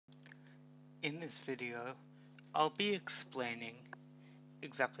In this video, I'll be explaining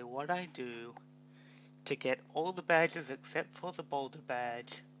exactly what I do to get all the badges except for the Boulder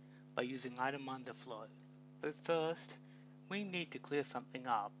badge by using item underflow. But first, we need to clear something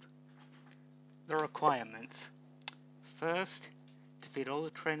up. The requirements. First, defeat all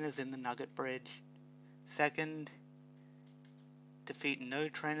the trainers in the Nugget Bridge. Second, defeat no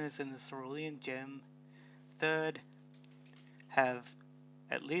trainers in the Cerulean Gym. Third, have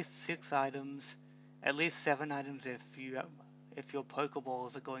at least 6 items, at least 7 items if your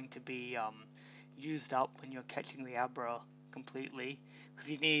pokeballs are going to be used up when you're catching the Abra completely,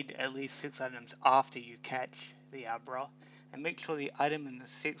 because you need at least 6 items after you catch the Abra, and make sure the item in the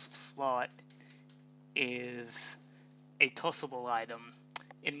 6th slot is a tossable item.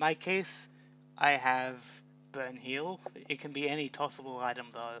 In my case, I have Burn Heal. It can be any tossable item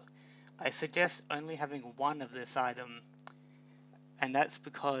though. I suggest only having one of this item, and that's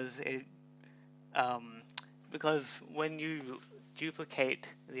because because when you duplicate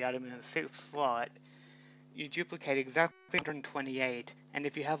the item in the 6th slot, you duplicate exactly 128, and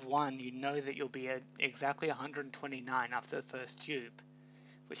if you have one, you know that you'll be at exactly 129 after the first dupe,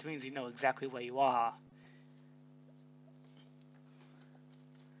 which means you know exactly where you are.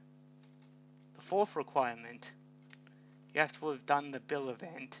 The 4th requirement, you have to have done the bill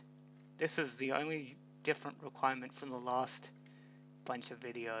event. This is the only different requirement from the last bunch of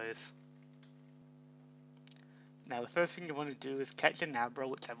videos. Now the first thing you want to do is catch an Abra,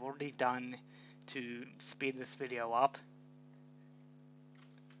 which I've already done to speed this video up.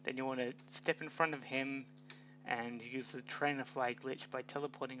 Then you want to step in front of him and use the trainer fly glitch by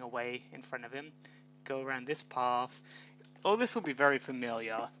teleporting away in front of him. Go around this path. All this will be very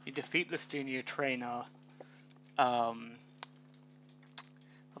familiar. You defeat this junior trainer, of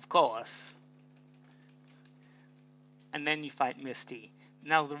course, and then you fight Misty.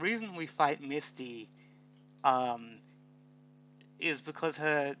 Now the reason we fight Misty is because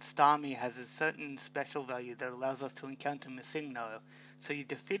her Starmie has a certain special value that allows us to encounter Missigno. So you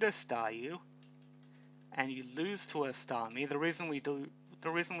defeat her Staryu, and you lose to her Starmie. The reason we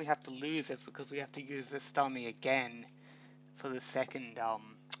have to lose is because we have to use the Starmie again for the second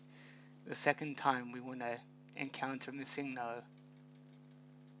time we want to encounter Missigno.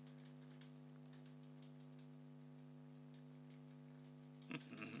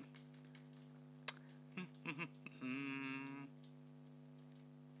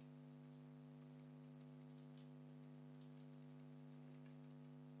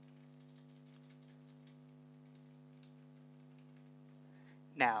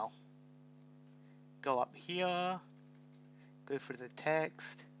 Now, go up here, go through the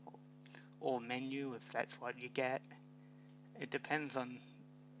text, or menu if that's what you get. It depends on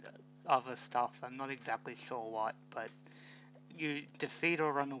other stuff, I'm not exactly sure what, but you defeat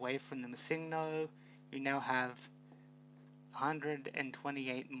or run away from the Missigno, you now have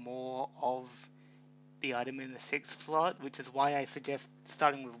 128 more of the item in the 6th slot, which is why I suggest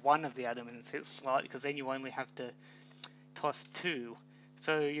starting with one of the item in the 6th slot, because then you only have to toss 2.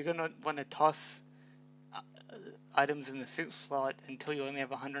 So you're going to want to toss items in the 6th slot until you only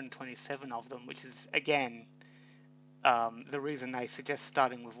have 127 of them, which is, again, the reason I suggest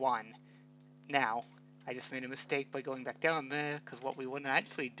starting with 1. Now, I just made a mistake by going back down there, because what we want to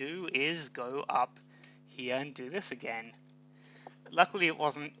actually do is go up here and do this again. Luckily it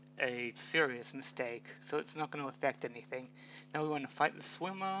wasn't a serious mistake, so it's not going to affect anything. Now we want to fight the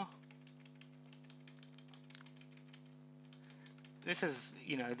swimmer. This is,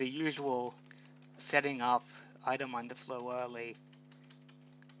 the usual setting up item underflow early.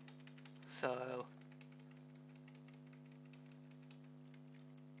 So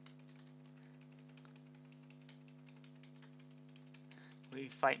we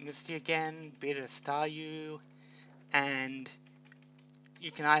fight Misty again, beat a Staryu, and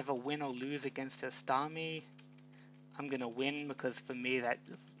you can either win or lose against a Starmie. I'm going to win because for me,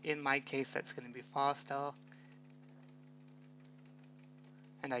 in my case, that's going to be faster.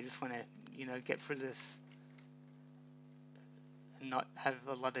 And I just want to, get through this and not have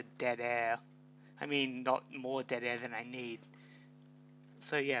a lot of dead air. I mean, not more dead air than I need.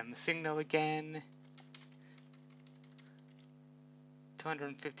 So yeah, Missigno again.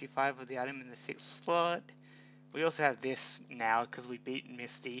 255 of the item in the 6th slot. We also have this now because we beat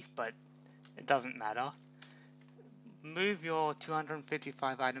Misty, but it doesn't matter. Move your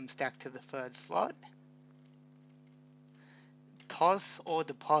 255 item stack to the 3rd slot. Toss or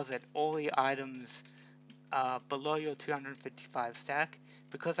deposit all the items below your 255 stack.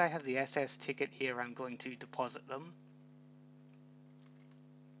 Because I have the SS ticket here, I'm going to deposit them.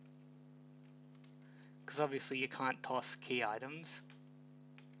 Because obviously you can't toss key items.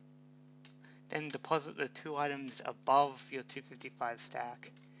 Then deposit the 2 items above your 255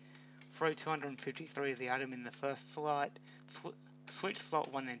 stack. Throw 253 of the item in the first slot. Switch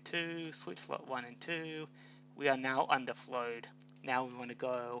slot 1 and 2. Switch slot 1 and 2. We are now underflowed. Now we want to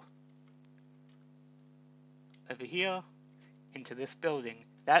go over here into this building.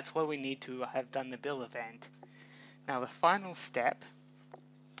 That's where we need to have done the bill event. Now the final step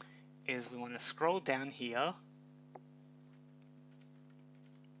is we want to scroll down here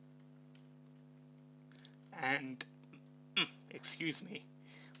and excuse me,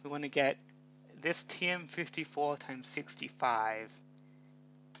 we want to get this TM54 times 65.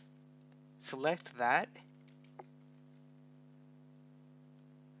 Select that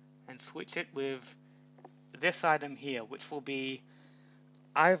and switch it with this item here, which will be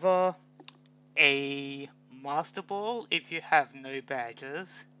either a Master Ball if you have no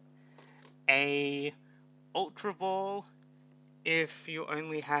badges, a Ultra Ball if you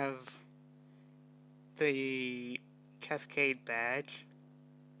only have the Cascade badge,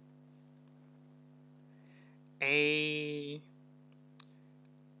 a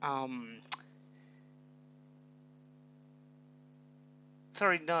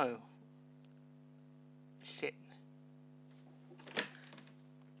sorry, no. Shit.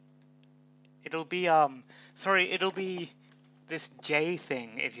 It'll be it'll be this J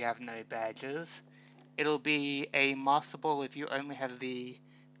thing if you have no badges. It'll be a Master Ball if you only have the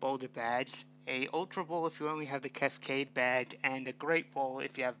Boulder Badge, a Ultra Ball if you only have the Cascade Badge, and a Great Ball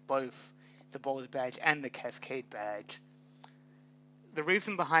if you have both the Boulder Badge and the Cascade Badge. The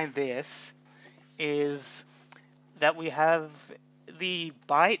reason behind this is that we have the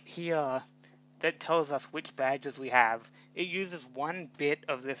byte here that tells us which badges we have. It uses 1 bit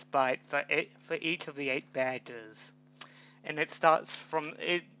of this byte for each of the 8 badges. And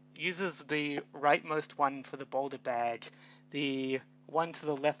it uses the rightmost one for the Boulder Badge, the one to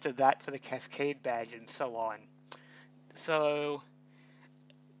the left of that for the Cascade Badge, and so on. So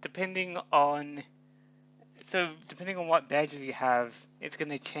depending on what badges you have, it's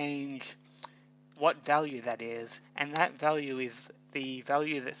going to change what value that is, and that value is the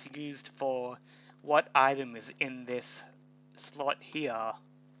value that's used for what item is in this slot here.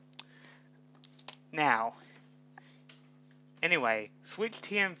 Now, anyway, switch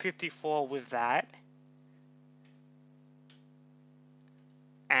TM54 with that,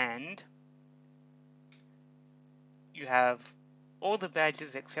 and you have all the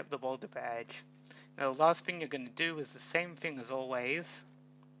badges except the Boulder Badge. Now the last thing you're going to do is the same thing as always,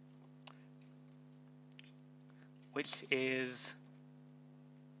 which is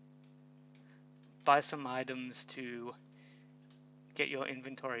buy some items to get your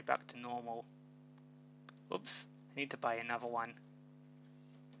inventory back to normal. Oops, I need to buy another one.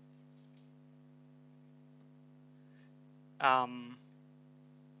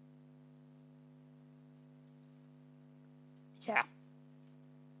 Yeah.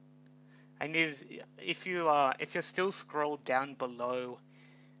 If you're still scrolled down below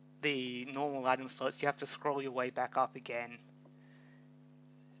the normal item slots, you have to scroll your way back up again.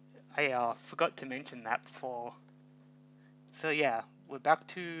 I forgot to mention that before. So yeah, we're back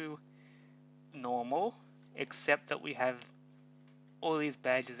to normal, except that we have all these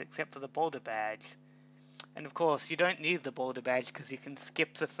badges except for the Boulder Badge. And of course, you don't need the Boulder Badge because you can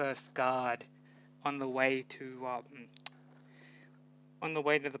skip the first guard on the way to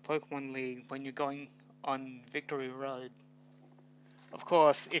the Pokemon League when you're going on Victory Road. Of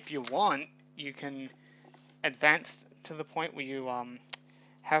course, if you want, you can advance to the point where you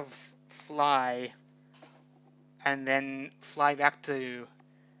have Fly, and then fly back to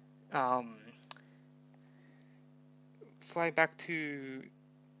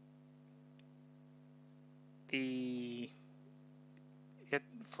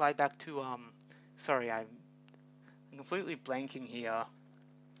sorry, I'm completely blanking here.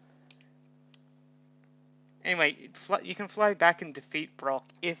 Anyway, you can fly back and defeat Brock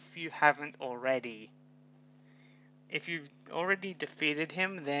if you haven't already. If you've already defeated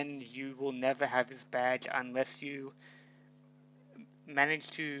him, then you will never have his badge unless you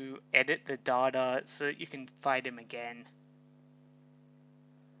manage to edit the data so that you can fight him again.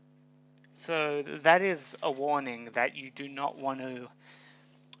 So that is a warning that you do not want to,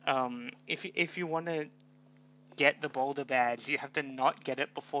 if you want to get the Boulder Badge, you have to not get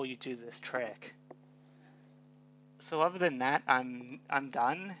it before you do this trick. So other than that, I'm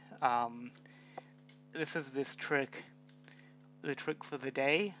done. This is the trick for the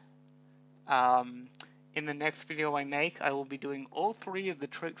day. In the next video I make, I will be doing all 3 of the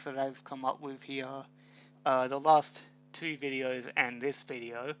tricks that I've come up with here. The last 2 videos and this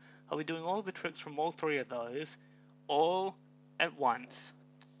video, I'll be doing all the tricks from all 3 of those, all at once.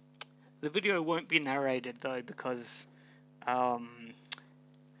 The video won't be narrated though, because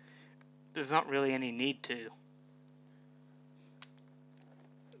there's not really any need to,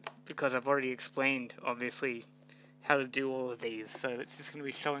 because I've already explained, obviously, how to do all of these, so it's just going to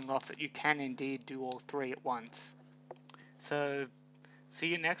be showing off that you can indeed do all three at once. So, see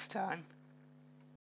you next time.